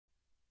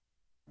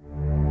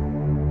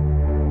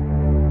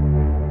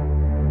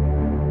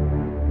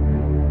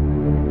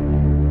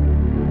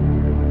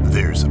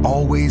there's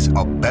always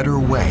a better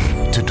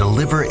way to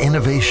deliver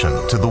innovation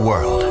to the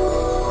world.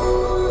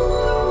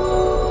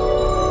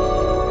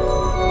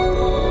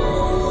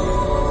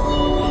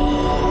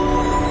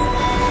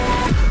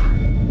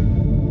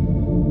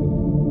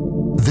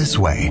 This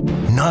way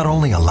not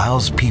only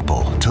allows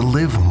people to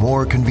live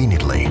more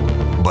conveniently,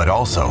 but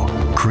also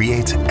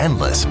creates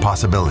endless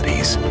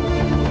possibilities.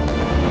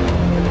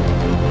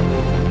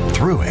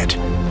 Through it,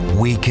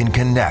 we can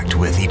connect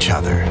with each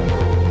other,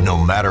 no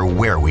matter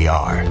where we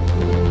are.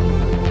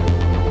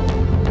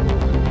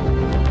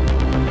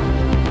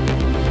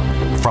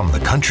 From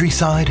the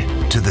countryside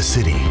to the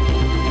city,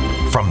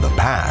 from the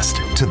past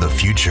to the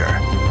future,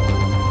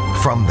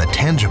 from the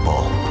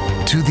tangible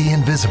to the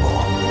invisible,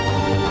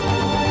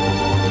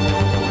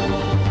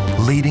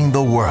 leading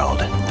the world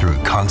through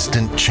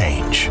constant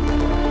change.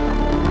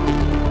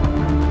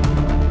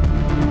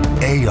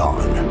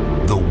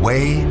 AAEON, the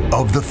way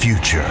of the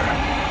future.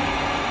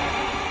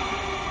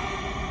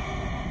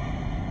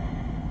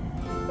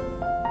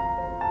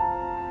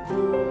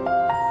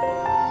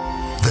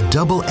 The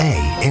double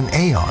A in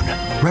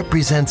AAEON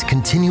represents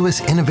continuous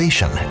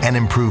innovation and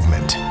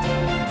improvement.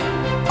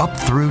 Up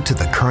through to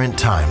the current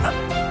time,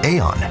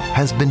 AAEON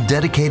has been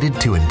dedicated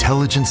to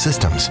intelligent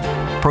systems,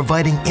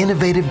 providing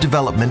innovative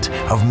development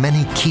of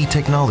many key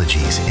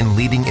technologies in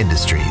leading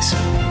industries.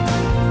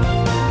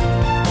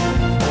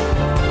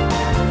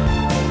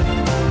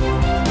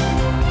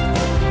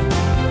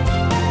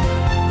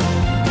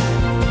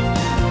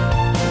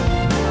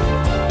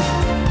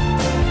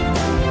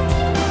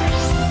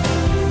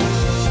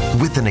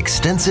 With an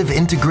extensive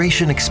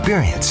integration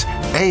experience,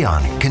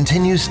 AAEON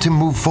continues to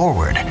move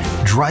forward,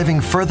 driving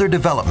further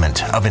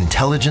development of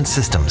intelligent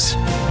systems.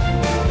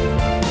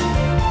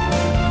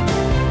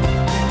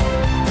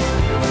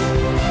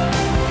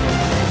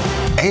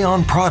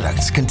 AAEON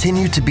products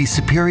continue to be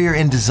superior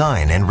in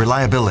design and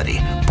reliability,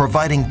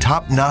 providing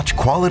top-notch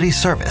quality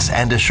service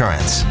and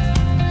assurance.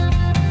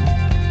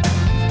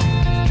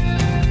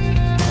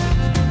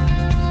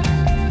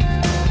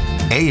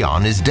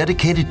 AAEON is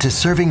dedicated to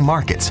serving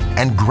markets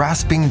and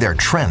grasping their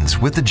trends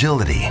with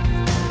agility.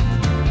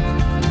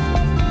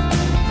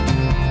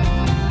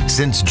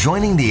 Since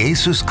joining the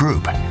ASUS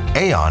Group,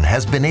 AAEON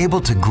has been able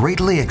to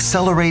greatly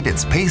accelerate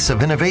its pace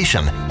of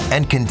innovation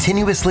and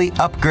continuously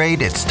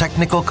upgrade its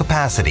technical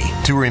capacity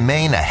to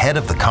remain ahead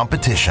of the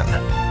competition.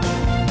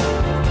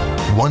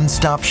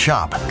 One-stop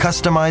shop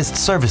customized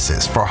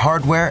services for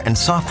hardware and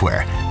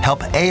software help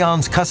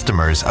AAEON's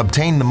customers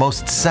obtain the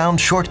most sound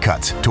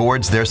shortcuts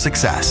towards their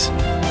success.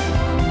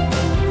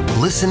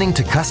 Listening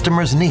to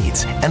customers'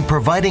 needs and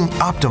providing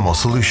optimal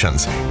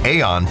solutions,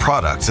 AAEON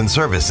products and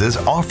services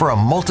offer a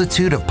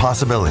multitude of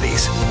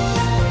possibilities.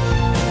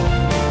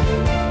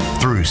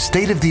 Through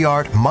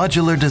state-of-the-art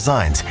modular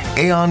designs,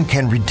 AAEON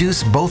can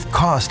reduce both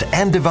cost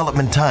and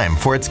development time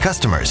for its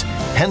customers,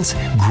 hence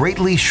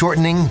greatly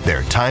shortening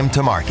their time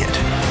to market.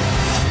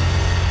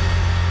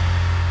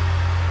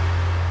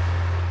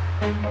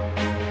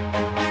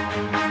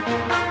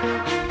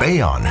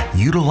 AAEON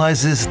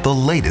utilizes the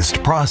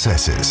latest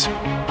processes,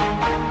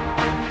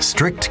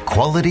 strict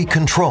quality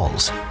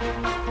controls,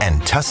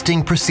 and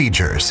testing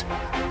procedures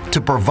to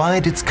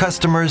provide its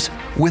customers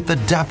with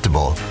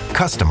adaptable,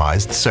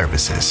 customized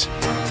services.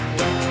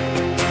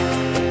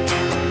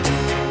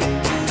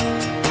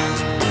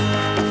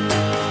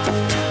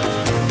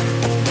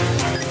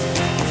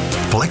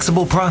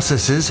 Flexible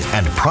processes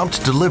and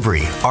prompt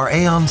delivery are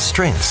AAEON's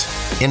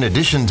strengths. In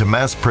addition to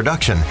mass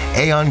production,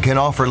 AAEON can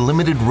offer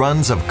limited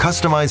runs of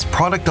customized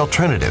product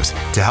alternatives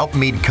to help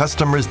meet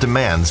customers'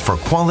 demands for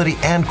quality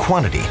and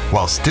quantity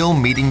while still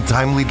meeting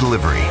timely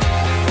delivery.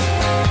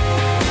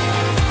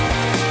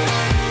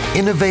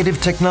 Innovative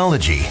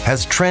technology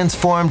has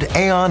transformed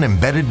AAEON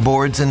embedded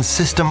boards and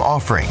system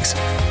offerings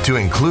to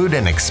include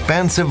an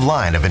expansive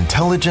line of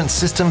intelligent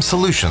system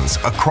solutions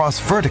across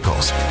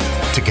verticals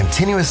to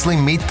continuously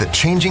meet the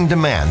changing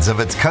demands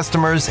of its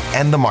customers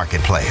and the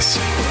marketplace.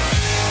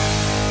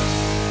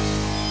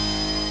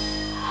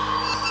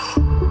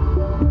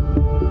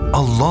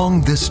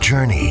 Along this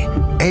journey,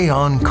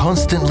 AAEON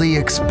constantly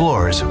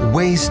explores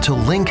ways to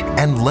link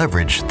and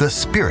leverage the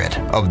spirit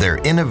of their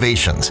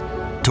innovations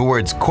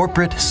towards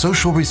corporate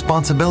social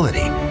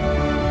responsibility,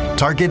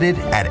 targeted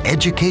at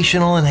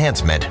educational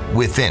enhancement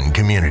within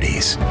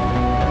communities.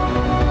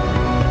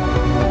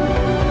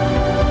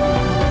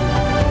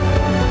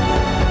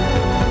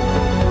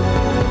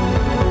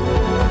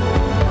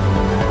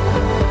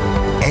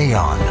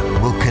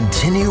 AAEON will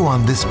continue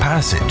on this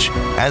passage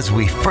as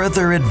we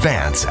further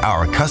advance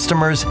our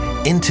customers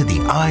into the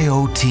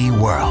IoT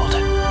world.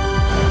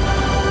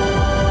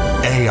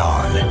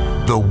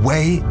 AAEON, the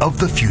way of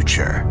the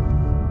future.